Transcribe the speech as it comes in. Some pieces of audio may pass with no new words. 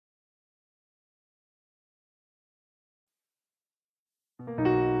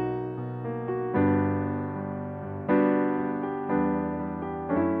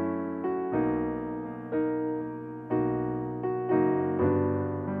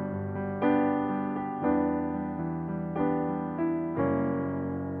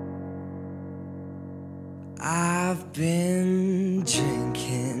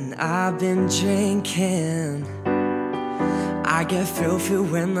I've been drinking. I get filthy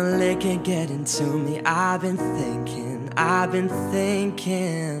when the liquor get into me. I've been thinking.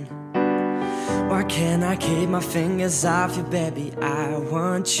 Why can't I keep my fingers off you, baby? I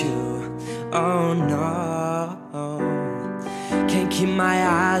want you, oh no. Can't keep my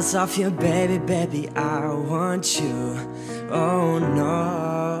eyes off you, baby, baby. I want you, oh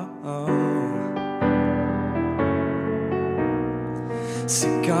no.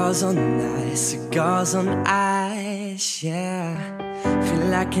 Cigars on ice, cigars on ice, yeah. Feel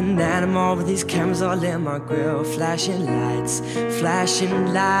like an animal with these cameras all in my grill. Flashing lights,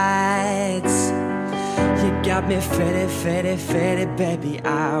 flashing lights. You got me faded, faded, faded, baby.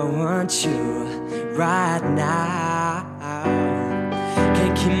 I want you right now.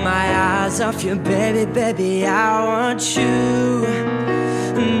 Can't keep my eyes off you, baby, baby. I want you,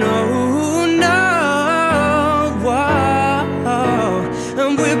 no, no. Whoa.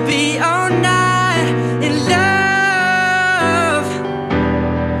 And we'll be all night in love.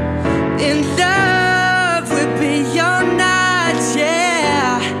 In love, we'll be all night,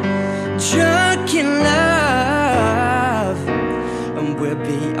 yeah. Drunk in love. And we'll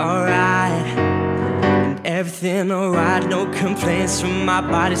be alright. And everything alright, no complaints from my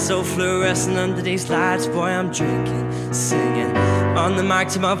body. So fluorescent under these lights. Boy, I'm drinking, singing on the mic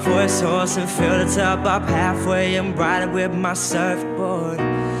to my voice hoarse and fill the tub up halfway. I'm riding with my surfboard,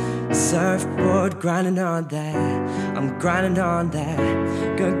 surfboard, grinding on that. I'm grinding on that,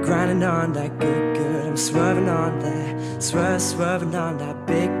 good, grinding on that, good, good. I'm swerving on that, swerving on that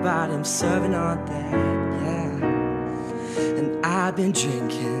big body. I'm serving on that, yeah. And I've been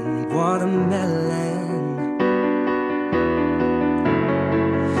drinking watermelon.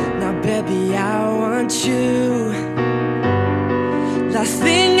 Now, baby, I want you. Last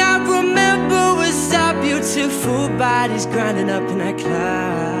thing I remember was our beautiful bodies grinding up in that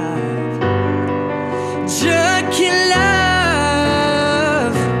club. Drunk in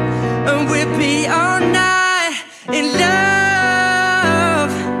love. And we'll be all night in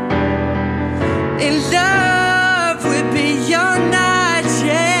love. In love, we'll be all night,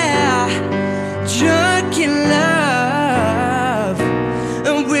 yeah. Drunk in love.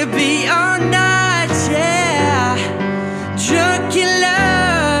 And we'll be all night, yeah. Drunk in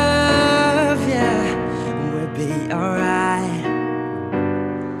love, yeah. And we'll be alright.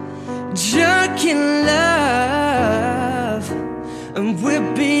 Drunk in love. And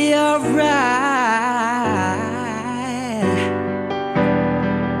we'll be alright.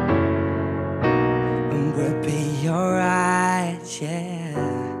 And we'll be alright, yeah.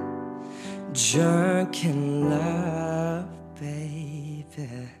 Drunk in love.